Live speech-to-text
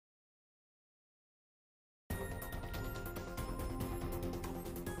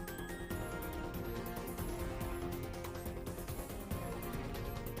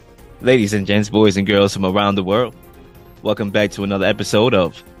Ladies and gents, boys and girls from around the world, welcome back to another episode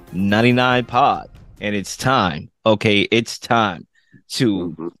of 99 Pod. And it's time, it's time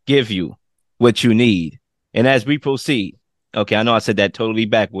to give you what you need. And as we proceed, I know I said that totally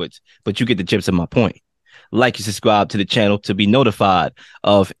backwards, but you get the gist of my point. Like and subscribe to the channel to be notified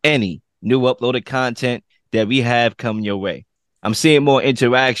of any new uploaded content that we have coming your way. I'm seeing more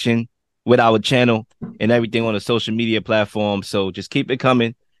interaction with our channel and everything on the social media platform, so just keep it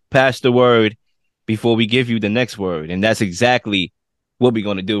coming. Pass the word before we give you the next word. And that's exactly what we're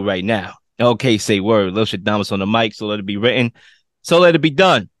going to do right now. Okay, say word. Lil Shadamas on the mic, so let it be written. So let it be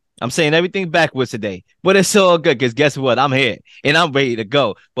done. I'm saying everything backwards today, but it's all good because guess what? I'm here and I'm ready to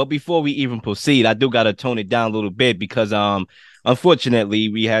go. But before we even proceed, I do got to tone it down a little bit because unfortunately,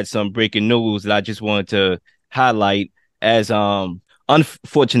 we had some breaking news that I just wanted to highlight as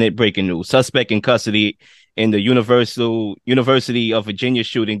unfortunate breaking news. Suspect in custody in the University of Virginia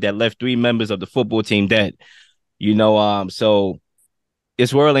shooting that left 3 members of the football team dead. So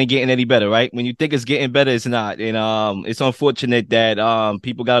this world ain't getting any better, right? When you think it's getting better, it's not. And it's unfortunate that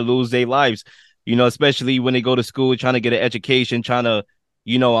people gotta lose their lives, especially when they go to school trying to get an education, trying to,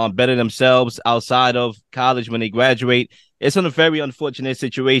 better themselves outside of college when they graduate. It's a very unfortunate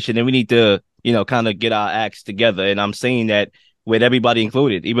situation, and we need to, kind of get our acts together. And I'm saying that with everybody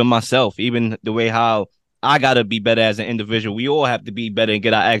included, even myself, even the way how I got to be better as an individual. We all have to be better and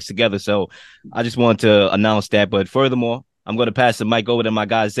get our acts together. So I just want to announce that. But furthermore, I'm going to pass the mic over to my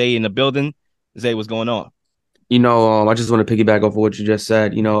guy, Zay, in the building. Zay, what's going on? I just want to piggyback off of what you just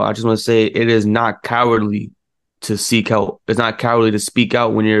said. I just want to say it is not cowardly to seek help. It's not cowardly to speak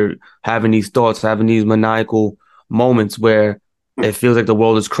out when you're having these thoughts, having these maniacal moments where it feels like the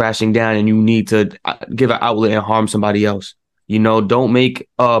world is crashing down and you need to give an outlet and harm somebody else. Don't make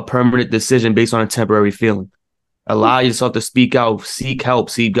a permanent decision based on a temporary feeling. Allow yourself to speak out, seek help,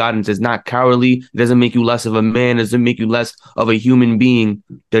 seek guidance. It's not cowardly. It doesn't make you less of a man. It doesn't make you less of a human being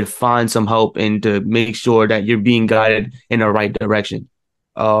to find some help and to make sure that you're being guided in the right direction.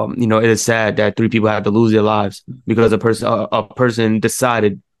 It is sad that 3 people had to lose their lives because a person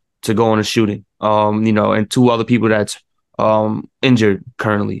decided to go on a shooting. And 2 other people that's injured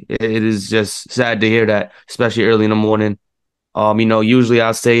currently. It is just sad to hear that, especially early in the morning. Usually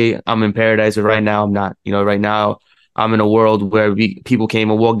I'll say I'm in paradise, but right now I'm not. Right now I'm in a world where people can't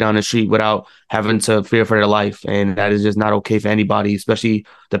even walk down the street without having to fear for their life. And that is just not okay for anybody, especially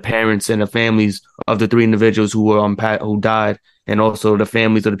the parents and the families of the 3 individuals who were who died, and also the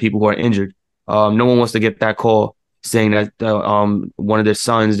families of the people who are injured. No one wants to get that call saying that one of their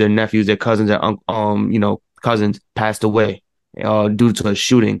sons, their nephews, their cousins, cousins passed away due to a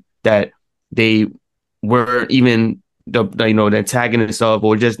shooting that they weren't even the antagonist of,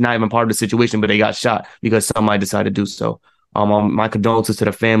 or just not even part of the situation, but they got shot because somebody decided to do so. My condolences to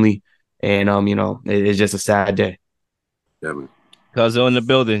the family, and it's just a sad day. Yeah, man. Cuz in the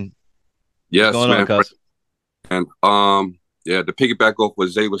building. Yes, What's going man. on, cuz? And yeah, to piggyback off what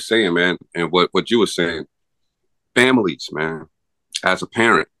Zay was saying, man, and what you were saying, families, man. As a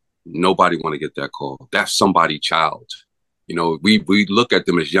parent, nobody want to get that call. That's somebody's child. We look at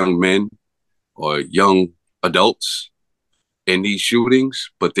them as young men or young adults in these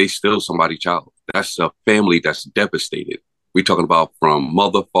shootings, but they still somebody's child. That's a family that's devastated. We're talking about from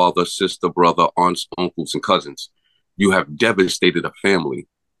mother, father, sister, brother, aunts, uncles, and cousins. You have devastated a family.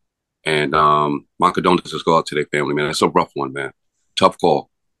 And my condolences go out to their family, man. It's a rough one, man. Tough call.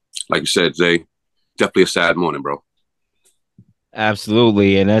 Like you said, Zay, definitely a sad morning, bro.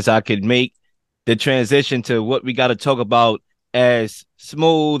 Absolutely. And as I could make the transition to what we got to talk about as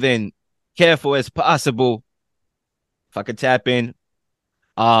smooth and careful as possible, if I could tap in,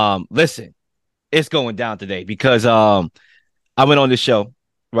 listen, it's going down today because I went on the show,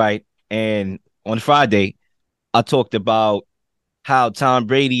 right? And on Friday, I talked about how Tom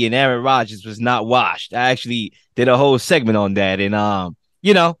Brady and Aaron Rodgers was not washed. I actually did a whole segment on that. And I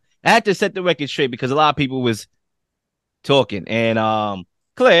had to set the record straight because a lot of people was talking. And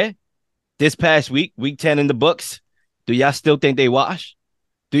Claire, this past week 10 in the books, do y'all still think they wash?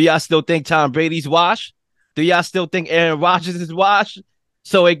 Do y'all still think Tom Brady's washed? Do y'all still think Aaron Rodgers is washed?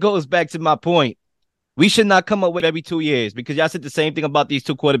 So it goes back to my point. We should not come up with every 2 years because y'all said the same thing about these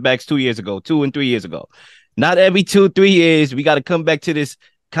 2 quarterbacks 2 years ago, 2 and 3 years ago. Not every 2-3 years. We got to come back to this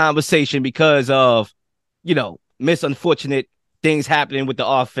conversation because of, unfortunate things happening with the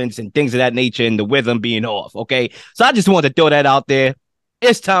offense and things of that nature and the rhythm being off. Okay. So I just wanted to throw that out there.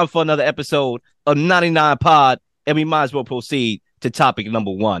 It's time for another episode of 99 Pod, and we might as well proceed to topic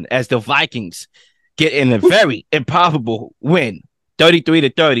number 1 as the Vikings get in a very improbable win,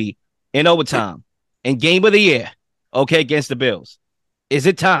 33-30 in overtime in game of the year, against the Bills. Is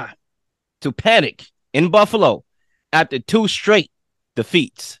it time to panic in Buffalo after 2 straight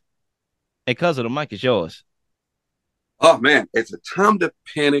defeats. And Cousin, the mic is yours. Oh, man, it's a time to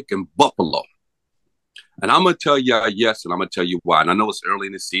panic in Buffalo. And I'm going to tell you yes, and I'm going to tell you why. And I know it's early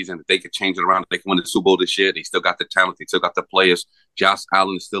in the season. If they could change it around, if they can win the Super Bowl this year, they still got the talent. They still got the players. Josh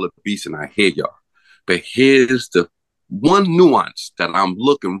Allen is still a beast, and I hear y'all. But here's the one nuance that I'm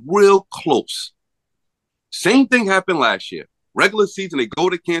looking real close. Same thing happened last year. Regular season, they go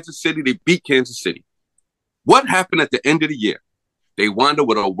to Kansas City. They beat Kansas City. What happened at the end of the year? They wound up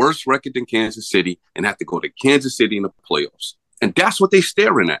with a worse record than Kansas City and have to go to Kansas City in the playoffs. And that's what they're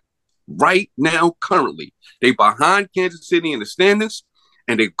staring at right now, currently. They behind Kansas City in the standings,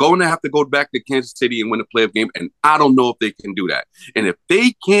 and they're going to have to go back to Kansas City and win a playoff game. And I don't know if they can do that. And if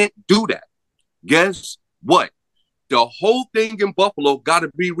they can't do that, guess what? The whole thing in Buffalo got to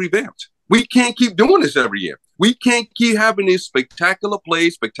be revamped. We can't keep doing this every year. We can't keep having these spectacular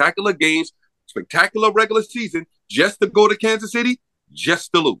plays, spectacular games, spectacular regular season just to go to Kansas City,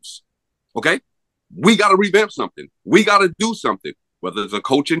 just to lose. Okay? We got to revamp something. We got to do something. Whether it's a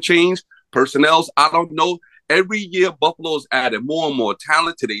coaching change, personnel, I don't know. Every year, Buffalo's added more and more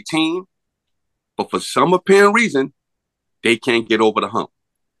talent to their team. But for some apparent reason, they can't get over the hump.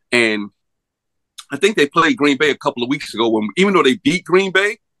 And I think they played Green Bay a couple of weeks ago when, even though they beat Green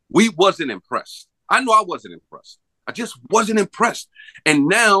Bay, we wasn't impressed. I know I wasn't impressed. I just wasn't impressed. And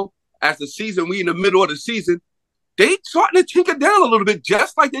now, as the season, we in the middle of the season, they starting to tinker down a little bit,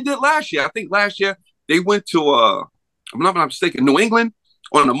 just like they did last year. I think last year they went to, I'm not mistaken, New England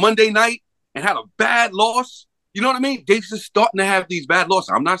on a Monday night and had a bad loss. You know what I mean? They're just starting to have these bad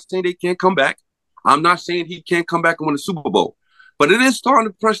losses. I'm not saying they can't come back. I'm not saying he can't come back and win a Super Bowl. But it is starting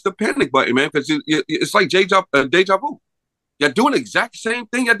to press the panic button, man, because it's like deja vu. You're doing the exact same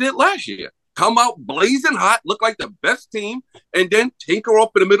thing you did last year. Come out blazing hot, look like the best team, and then tinker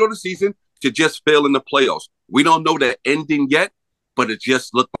up in the middle of the season to just fail in the playoffs. We don't know the ending yet, but it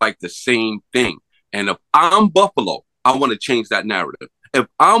just looked like the same thing. And if I'm Buffalo, I want to change that narrative. If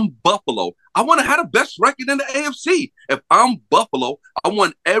I'm Buffalo, I want to have the best record in the AFC. If I'm Buffalo, I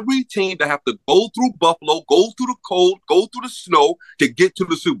want every team to have to go through Buffalo, go through the cold, go through the snow to get to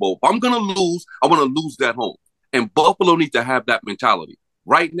the Super Bowl. If I'm going to lose, I want to lose that home. And Buffalo needs to have that mentality.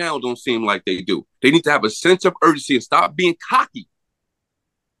 Right now, it don't seem like they do. They need to have a sense of urgency and stop being cocky.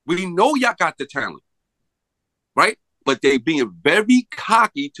 We know y'all got the talent, right? But they being very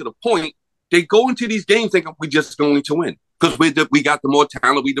cocky to the point they go into these games thinking we're just going to win because we got the more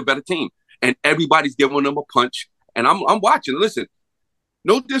talent, we the better team, and everybody's giving them a punch. And I'm watching. Listen,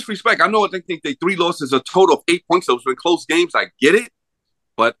 no disrespect. I know they think they 3 losses, a total of 8 points. Those been close games. I get it,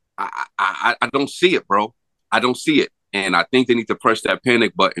 but I don't see it, bro. I don't see it, and I think they need to press that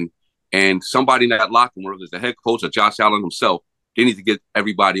panic button. And somebody in that locker room, whether it's the head coach or Josh Allen himself, they need to get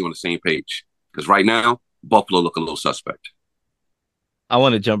everybody on the same page. Because right now, Buffalo look a little suspect. I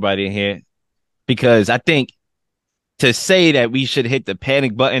want to jump right in here because I think to say that we should hit the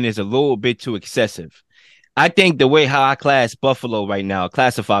panic button is a little bit too excessive. I think the way how I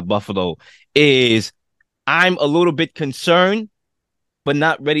classify Buffalo is I'm a little bit concerned, but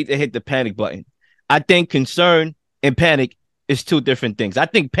not ready to hit the panic button. I think concern and panic is 2 different things. I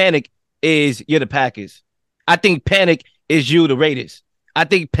think panic is you're the Packers. I think panic is you, the Raiders. I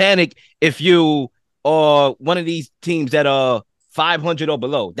think panic if you are one of these teams that are 500 or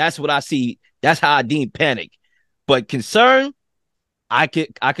below. That's what I see. That's how I deem panic. But concern, I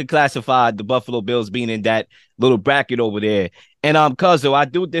could classify the Buffalo Bills being in that little bracket over there. And Cuzzo, I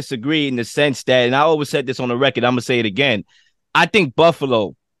do disagree in the sense that, and I always said this on the record, I'm gonna say it again. I think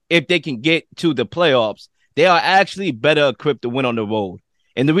Buffalo, if they can get to the playoffs, they are actually better equipped to win on the road.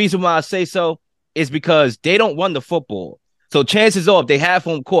 And the reason why I say so is because they don't run the football. So chances are if they have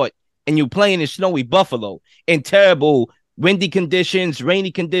home court and you're playing in snowy Buffalo in terrible windy conditions,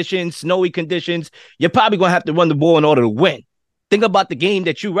 rainy conditions, snowy conditions, you're probably going to have to run the ball in order to win. Think about the game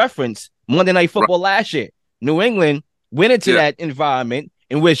that you referenced, Monday Night Football last year. New England went into that environment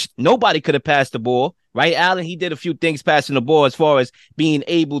in which nobody could have passed the ball, right? Allen, he did a few things passing the ball as far as being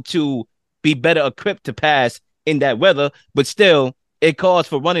able to be better equipped to pass in that weather, but still, it calls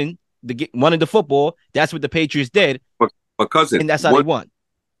for running the football. That's what the Patriots did. But cousin, and that's how they won.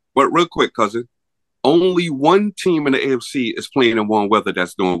 But real quick, cousin, only one team in the AFC is playing in warm weather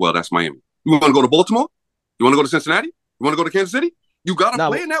that's doing well. That's Miami. You want to go to Baltimore? You want to go to Cincinnati? You want to go to Kansas City? You got to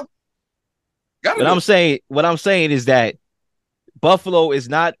play in that. What I'm saying is that Buffalo is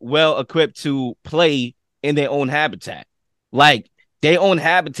not well equipped to play in their own habitat. Like their own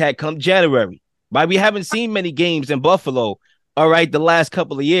habitat come January, right? We haven't seen many games in Buffalo All right, the last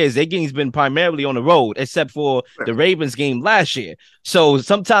couple of years, their game's been primarily on the road, except for the Ravens game last year. So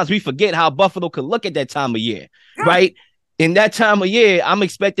sometimes we forget how Buffalo could look at that time of year, right? In that time of year, I'm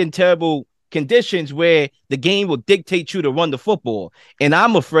expecting terrible conditions where the game will dictate you to run the football. And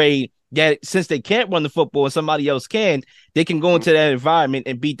I'm afraid that since they can't run the football and somebody else can, they can go into that environment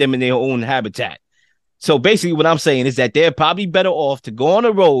and beat them in their own habitat. So basically what I'm saying is that they're probably better off to go on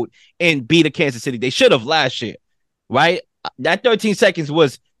the road and beat a Kansas City. They should have last year, right? That 13 seconds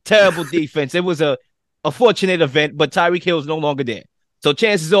was terrible defense. It was a fortunate event, but Tyreek Hill is no longer there. So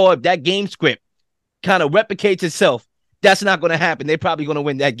chances are if that game script kind of replicates itself, that's not going to happen. They're probably going to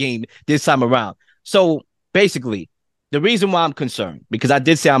win that game this time around. So basically, the reason why I'm concerned, because I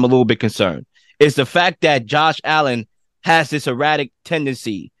did say I'm a little bit concerned, is the fact that Josh Allen has this erratic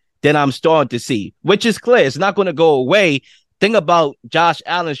tendency that I'm starting to see, which is clear. It's not going to go away. Think about Josh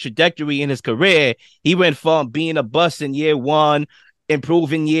Allen's trajectory in his career. He went from being a bust in year one,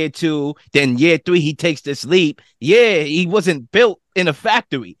 improving year two, then year three, he takes this leap. Yeah, he wasn't built in a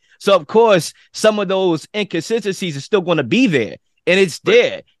factory. So, of course, some of those inconsistencies are still going to be there, and it's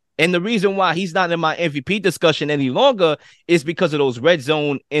there. And the reason why he's not in my MVP discussion any longer is because of those red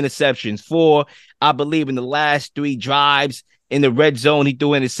zone interceptions. I believe, in the last 3 drives, in the red zone, he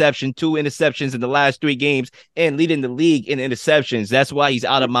threw 2 interceptions in the last 3 games, and leading the league in interceptions. That's why he's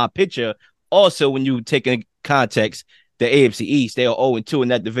out of my picture. Also, when you take in context the AFC East, they are 0-2 in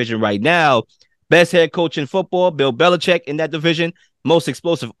that division right now. Best head coach in football, Bill Belichick, in that division. Most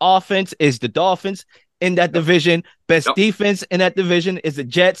explosive offense is the Dolphins in that division. Best defense in that division is the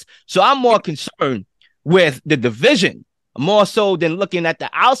Jets. So I'm more concerned with the division, more so than looking at the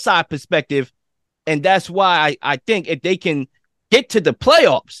outside perspective. And that's why I think if they can get to the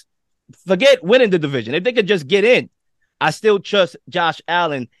playoffs, forget winning the division. If they could just get in, I still trust Josh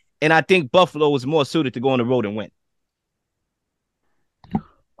Allen, and I think Buffalo is more suited to go on the road and win.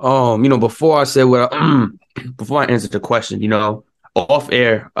 Before I say before I answer the question, off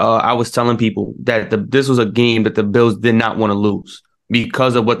air, I was telling people that this was a game that the Bills did not want to lose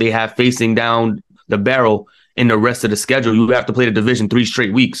because of what they have facing down the barrel in the rest of the schedule. You have to play the division 3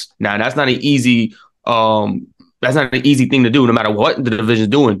 straight weeks. Now, that's not an easy thing to do, no matter what the division is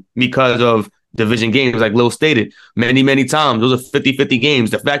doing, because of division games, like Lil stated many, many times. Those are 50-50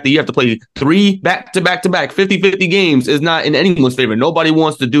 games. The fact that you have to play 3 back-to-back 50-50 games is not in anyone's favor. Nobody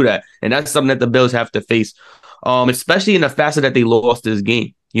wants to do that. And that's something that the Bills have to face, especially in the facet that they lost this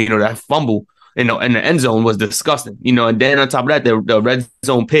game. That fumble in the end zone was disgusting. And then on top of that, the red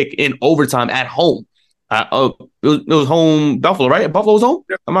zone pick in overtime at home. It was home Buffalo, right? Buffalo's home?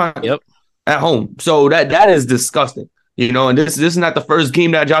 Yep. At home. So that is disgusting. And this is not the first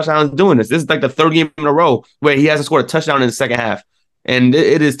game that Josh Allen's doing this. This is like the 3rd game in a row where he hasn't scored a touchdown in the second half. And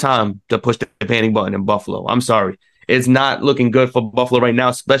it is time to push the panic button in Buffalo. I'm sorry. It's not looking good for Buffalo right now,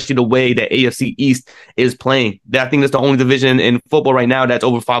 especially the way the AFC East is playing. I think that's the only division in football right now that's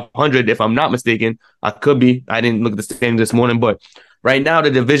over 500, if I'm not mistaken. I could be. I didn't look at the standings this morning, but right now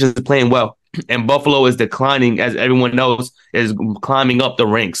the division is playing well. And Buffalo is declining, as everyone knows, is climbing up the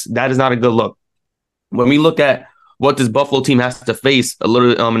ranks. That is not a good look. When we look at what this Buffalo team has to face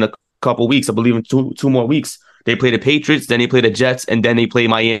in a couple weeks, I believe in two more weeks, they play the Patriots, then they play the Jets, and then they play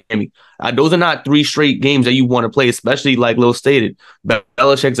Miami. Those are not 3 straight games that you want to play, especially like Lil stated.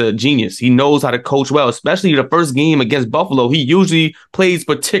 Belichick's a genius. He knows how to coach well, especially the first game against Buffalo. He usually plays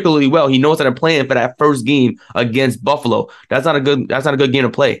particularly well. He knows how to plan for that first game against Buffalo. That's not a good game to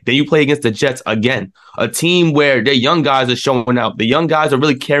play. Then you play against the Jets again, a team where their young guys are showing out. The young guys are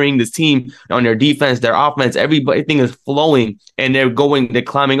really carrying this team on their defense, their offense. Everything is flowing, and they're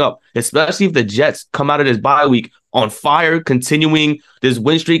climbing up, especially if the Jets come out of this bye week on fire, continuing this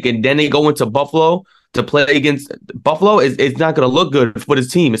win streak, and then they go into Buffalo to play against Buffalo. It's not going to look good for this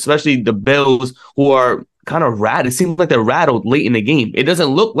team, especially the Bills, who are kind of rattled. It seems like they're rattled late in the game. It doesn't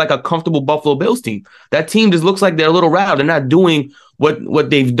look like a comfortable Buffalo Bills team. That team just looks like they're a little rattled. They're not doing what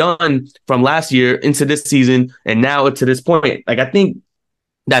they've done from last year into this season and now to this point. Like, I think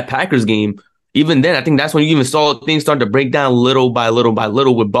that Packers game, even then, I think that's when you even saw things start to break down little by little by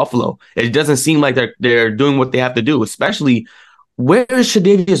little with Buffalo. It doesn't seem like they're doing what they have to do, especially where is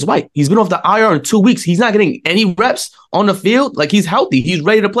Tre'Davious White? He's been off the IR in 2 weeks. He's not getting any reps on the field. Like, he's healthy. He's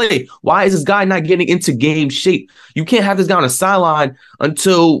ready to play. Why is this guy not getting into game shape? You can't have this guy on the sideline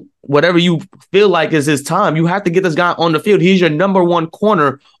until whatever you feel like is his time. You have to get this guy on the field. He's your number one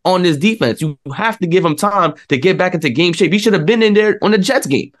corner on this defense. You have to give him time to get back into game shape. He should have been in there on the Jets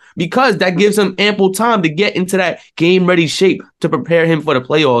game because that gives him ample time to get into that game-ready shape to prepare him for the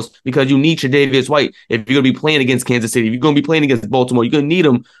playoffs because you need Tre'Davious White if you're going to be playing against Kansas City. If you're going to be playing against Baltimore, you're going to need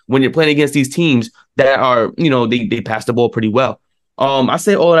him when you're playing against these teams that are, they pass the ball pretty well. I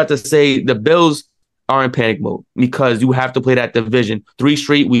say all that to say the Bills are in panic mode because you have to play that division 3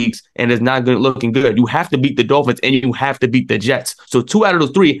 straight weeks and it's not looking good. You have to beat the Dolphins and you have to beat the Jets. So 2 out of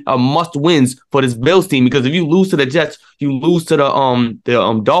those 3 are must wins for this Bills team because if you lose to the Jets, you lose to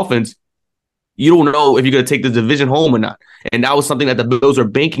the Dolphins, you don't know if you're going to take the division home or not. And that was something that the Bills are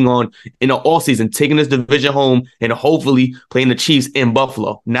banking on in the offseason, taking this division home and hopefully playing the Chiefs in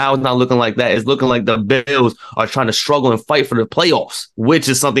Buffalo. Now it's not looking like that. It's looking like the Bills are trying to struggle and fight for the playoffs, which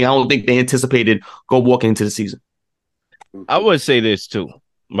is something I don't think they anticipated walking into the season. I would say this too,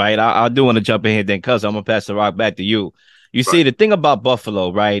 right? I do want to jump in here then, cuz I'm going to pass the rock back to you. You see, the thing about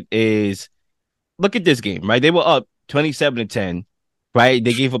Buffalo, right, is look at this game, right? They were up 27-10, right?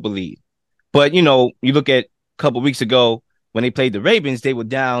 They gave up a lead. But, you look at a couple weeks ago when they played the Ravens, they were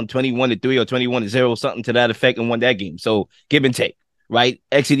down 21-3 or 21-0, something to that effect, and won that game. So give and take, right?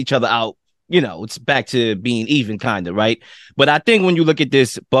 Exit each other out. It's back to being even kind of, right? But I think when you look at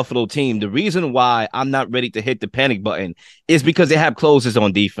this Buffalo team, the reason why I'm not ready to hit the panic button is because they have closers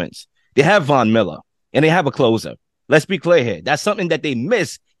on defense. They have Von Miller, and they have a closer. Let's be clear here. That's something that they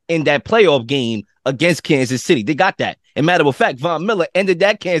missed in that playoff game against Kansas City. They got that. And matter of fact, Von Miller ended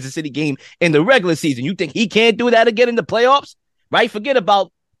that Kansas City game in the regular season. You think he can't do that again in the playoffs? Right? Forget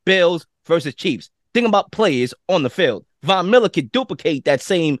about Bills versus Chiefs. Think about players on the field. Von Miller could duplicate that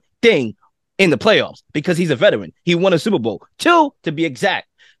same thing in the playoffs because he's a veteran. He won a Super Bowl, 2 to be exact.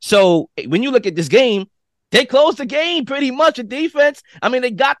 So when you look at this game, they closed the game pretty much in defense. I mean,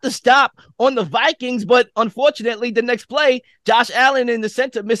 they got the stop on the Vikings, but unfortunately, the next play, Josh Allen in the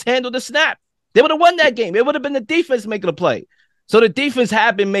center mishandled the snap. They would have won that game. It would have been the defense making a play. So the defense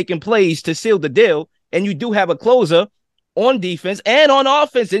have been making plays to seal the deal, and you do have a closer on defense and on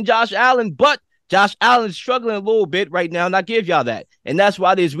offense in Josh Allen, but Josh Allen's struggling a little bit right now, and I give y'all that. And that's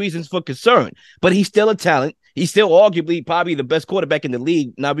why there's reasons for concern. But he's still a talent. He's still arguably probably the best quarterback in the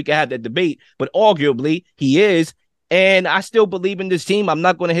league. Now we can have that debate, but arguably he is. And I still believe in this team. I'm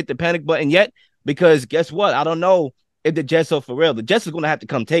not going to hit the panic button yet because guess what? I don't know if the Jets are for real. The Jets are going to have to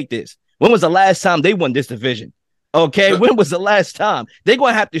come take this. When was the last time they won this division? Okay, when was the last time? They're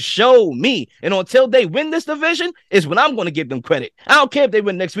going to have to show me. And until they win this division is when I'm going to give them credit. I don't care if they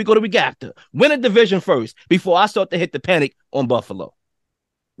win next week or the week after. Win a division first before I start to hit the panic on Buffalo.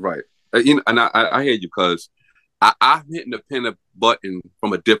 Right. And I hear you because I'm hitting the panic button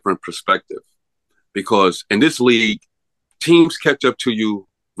from a different perspective because in this league, teams catch up to you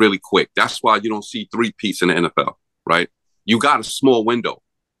really quick. That's why you don't see 3-peats in the NFL, right? You got a small window,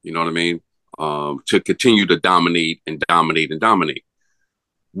 you know what I mean, to continue to dominate and dominate and dominate.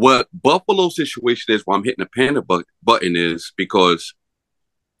 What Buffalo's situation is, why I'm hitting the panic button is because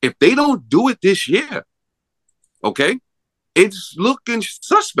if they don't do it this year, okay, it's looking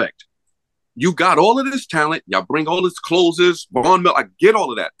suspect. You got all of this talent. Y'all bring all this closers, Von Miller. I get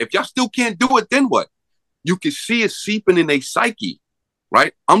all of that. If y'all still can't do it, then what? You can see it seeping in their psyche,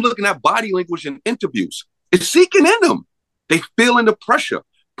 right? I'm looking at body language in interviews. It's seeping in them. They feeling the pressure.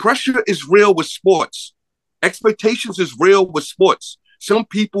 Pressure is real with sports. Expectations is real with sports. Some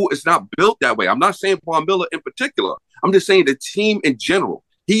people, it's not built that way. I'm not saying Von Miller in particular. I'm just saying the team in general.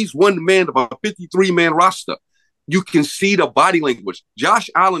 He's one man of a 53-man roster. You can see the body language. Josh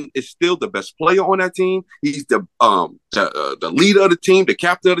Allen is still the best player on that team. He's the leader of the team, the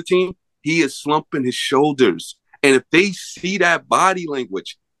captain of the team. He is slumping his shoulders. And if they see that body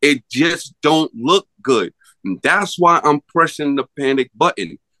language, it just don't look good. And that's why I'm pressing the panic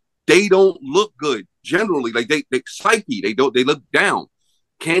button. They don't look good generally. Like they psyche, they look down.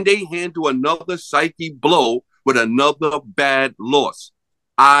 Can they handle another psyche blow with another bad loss?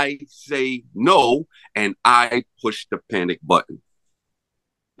 I say no, and I push the panic button.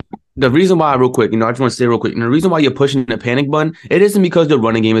 The reason why, real quick, I just want to say real quick, and the reason why you're pushing the panic button, it isn't because the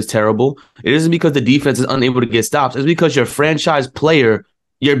running game is terrible. It isn't because the defense is unable to get stops. It's because your franchise player,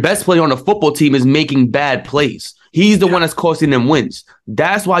 your best player on the football team is making bad plays. He's the one that's costing them wins.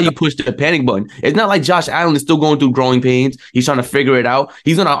 That's why you push the panic button. It's not like Josh Allen is still going through growing pains. He's trying to figure it out.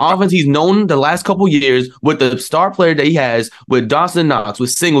 He's on an offense he's known the last couple years with the star player that he has, with Dawson Knox,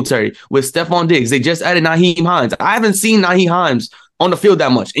 with Singletary, with Stephon Diggs. They just added Nyheim Hines. I haven't seen Nyheim Hines on the field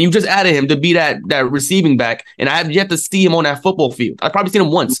that much, and you just added him to be that receiving back, and I have yet to see him on that football field. I've probably seen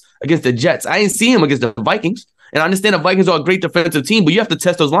him once against the Jets. I didn't see him against the Vikings. And I understand the Vikings are a great defensive team, but you have to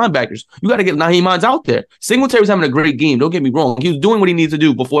test those linebackers. You got to get Nyheim Hines out there. Singletary was having a great game. Don't get me wrong. He was doing what he needed to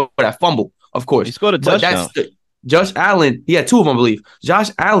do before that fumble, of course. He scored a touchdown. Josh Allen, he had 2 of them, I believe. Josh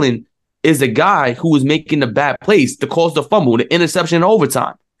Allen is the guy who was making the bad plays to cause the fumble, the interception in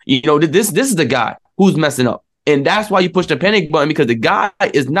overtime. You know, this is the guy who's messing up. And that's why you push the panic button, because the guy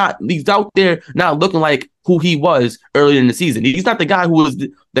he's out there not looking like who he was earlier in the season. He's not the guy who was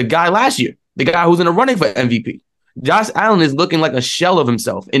the guy last year, the guy who's in the running for MVP. Josh Allen is looking like a shell of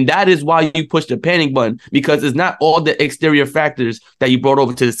himself. And that is why you push the panic button, because it's not all the exterior factors that you brought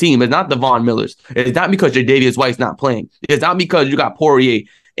over to the team. It's not the Von Millers. It's not because Tre'Davious White's not playing. It's not because you got Poirier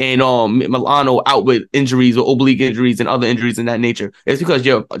and Milano out with injuries or oblique injuries and other injuries in that nature. It's because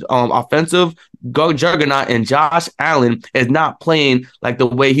your offensive juggernaut and Josh Allen is not playing like the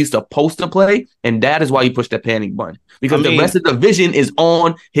way he's supposed to play, and that is why you push that panic button. Because the rest of the division is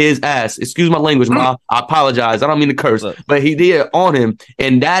on his ass. Excuse my language, Ma. I apologize. I don't mean to curse, but he did on him,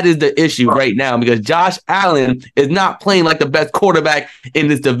 and that is the issue right now, because Josh Allen is not playing like the best quarterback in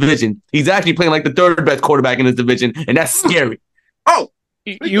this division. He's actually playing like the 3rd best quarterback in this division, and that's scary.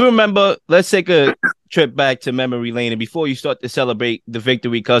 You remember, let's take a trip back to memory lane, and before you start to celebrate the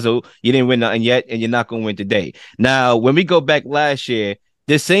victory, because you didn't win nothing yet, and you're not going to win today. Now, when we go back last year,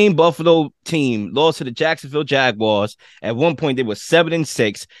 this same Buffalo team lost to the Jacksonville Jaguars. At one point, they were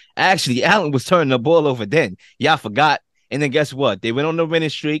 7-6. Actually, Allen was turning the ball over then. Y'all forgot. And then guess what? They went on the winning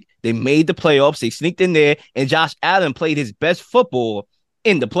streak. They made the playoffs. They sneaked in there, and Josh Allen played his best football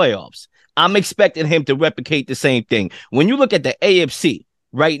in the playoffs. I'm expecting him to replicate the same thing. When you look at the AFC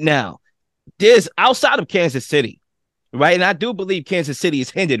right now, there's outside of Kansas City, right? And I do believe Kansas City is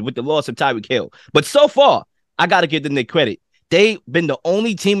hindered with the loss of Tyreek Hill. But so far, I got to give them their credit. They've been the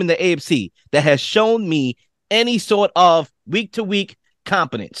only team in the AFC that has shown me any sort of week-to-week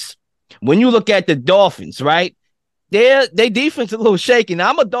competence. When you look at the Dolphins, right? Their defense is a little shaky. Now,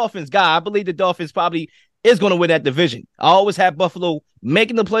 I'm a Dolphins guy. I believe the Dolphins probably is going to win that division. I always have Buffalo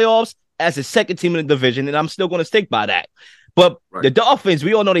making the playoffs as the second team in the division, and I'm still going to stick by that. But the Dolphins,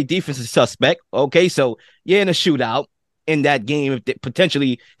 we all know their defense is suspect. Okay, so you're in a shootout in that game. If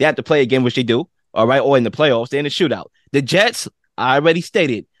potentially they have to play again, which they do, all right, or in the playoffs, they're in a shootout. The Jets, I already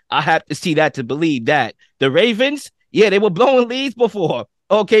stated, I have to see that to believe that. The Ravens, yeah, they were blowing leads before.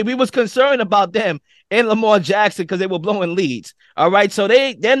 Okay, we was concerned about them and Lamar Jackson because they were blowing leads. All right, so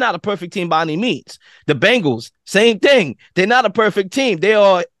they're not a perfect team by any means. The Bengals, same thing. They're not a perfect team. They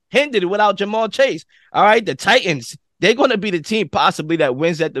are hindered without Jamar Chase. All right, the Titans, they're going to be the team possibly that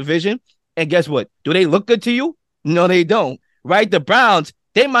wins that division. And guess what? Do they look good to you? No, they don't. Right? The Browns,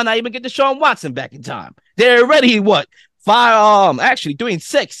 they might not even get Deshaun Watson back in time. They're already, actually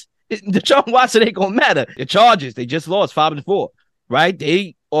 3-6. Deshaun Watson ain't going to matter. The Chargers, they just lost 5-4. Right?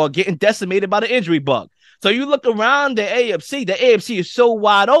 They are getting decimated by the injury bug. So you look around the AFC is so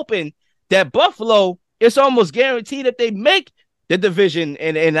wide open that Buffalo, it's almost guaranteed that they make the division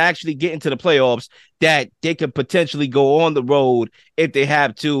and actually get into the playoffs, that they could potentially go on the road if they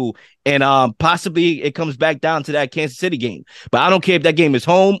have to. And possibly it comes back down to that Kansas City game. But I don't care if that game is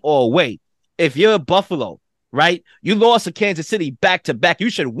home or away. If you're Buffalo, right, you lost to Kansas City back-to-back, you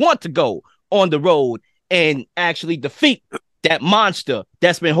should want to go on the road and actually defeat that monster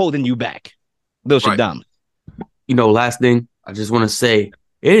that's been holding you back. Bill Shadam. You know, last thing, I just want to say,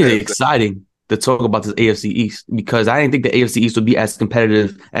 it is exciting to talk about this AFC East, because I didn't think the AFC East would be as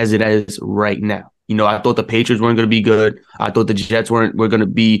competitive as it is right now. You know, I thought the Patriots weren't going to be good. I thought the Jets were going to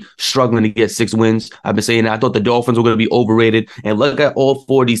be struggling to get 6 wins. I've been saying that. I thought the Dolphins were going to be overrated. And look at all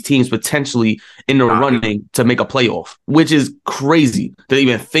 4 of these teams potentially in the running to make a playoff, which is crazy to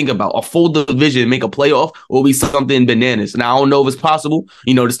even think about. A full division make a playoff will be something bananas. And I don't know if it's possible.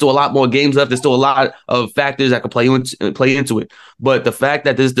 You know, there's still a lot more games left. There's still a lot of factors that could play into it. But the fact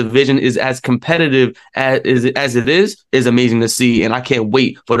that this division is as competitive as it is amazing to see. And I can't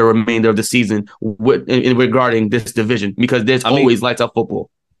wait for the remainder of the season regarding this division, because there's always lights out football.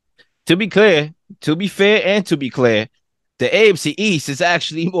 To be clear, to be fair, and to be clear, the AFC East is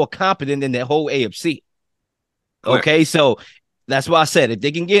actually more competent than the whole AFC. Okay, so that's why I said if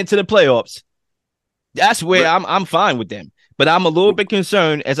they can get into the playoffs, that's where I'm fine with them. But I'm a little bit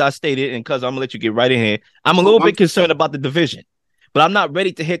concerned, as I stated, and because I'm gonna let you get right in here, I'm a little bit concerned about the division. But I'm not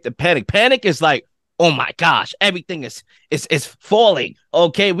ready to hit the panic. Panic is like, oh my gosh, everything is falling.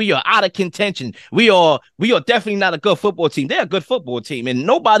 Okay, we are out of contention. We are definitely not a good football team. They're a good football team, and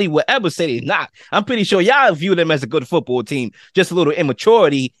nobody will ever say they're not. I'm pretty sure y'all view them as a good football team. Just a little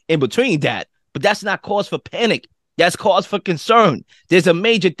immaturity in between that. But that's not cause for panic. That's cause for concern. There's a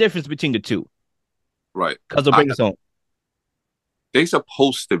major difference between the two. Right. Because they'll bring us home. They're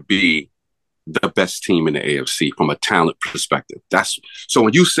supposed to be the best team in the AFC from a talent perspective. That's so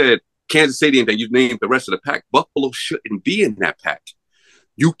when you said Kansas City and then you named the rest of the pack, Buffalo shouldn't be in that pack.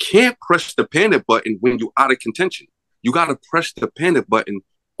 You can't press the panic button when you're out of contention. You got to press the panic button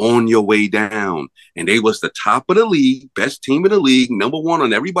on your way down. And they was the top of the league, best team in the league, number one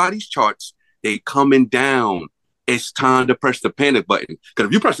on everybody's charts. They coming down. It's time to press the panic button. Because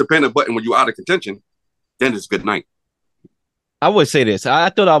if you press the panic button when you're out of contention, then it's good night. I would say this. I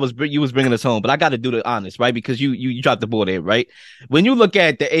thought you was bringing us home, but I got to do the honest, right? Because you dropped the ball there, right? When you look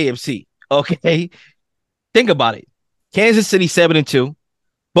at the AFC, okay, think about it. Kansas City 7-2,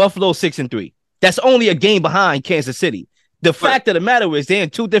 Buffalo 6-3. That's only a game behind Kansas City. The fact of the matter is they're in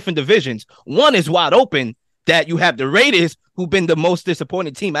two different divisions. One is wide open. That you have the Raiders, who've been the most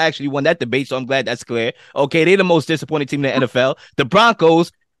disappointing team. I actually won that debate, so I'm glad that's clear. Okay, they're the most disappointing team in the NFL. The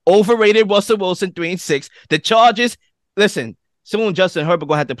Broncos, overrated Russell Wilson, 3-6. The Chargers, listen, soon Justin Herbert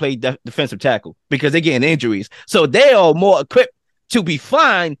going to have to play defensive tackle because they're getting injuries. So they are more equipped to be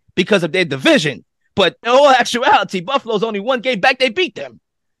fine because of their division. But in all actuality, Buffalo's only one game back. They beat them.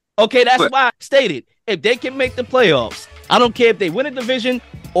 Okay, that's why I stated, if they can make the playoffs, I don't care if they win a division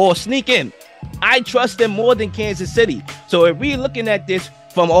or sneak in. I trust them more than Kansas City. So if we're looking at this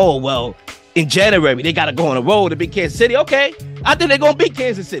from, in January, they got to go on a road to beat Kansas City. Okay, I think they're going to beat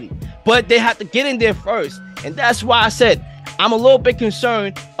Kansas City. But they have to get in there first. And that's why I said I'm a little bit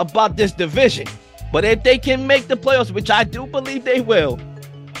concerned about this division. But if they can make the playoffs, which I do believe they will,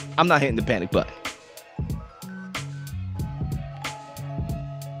 I'm not hitting the panic button.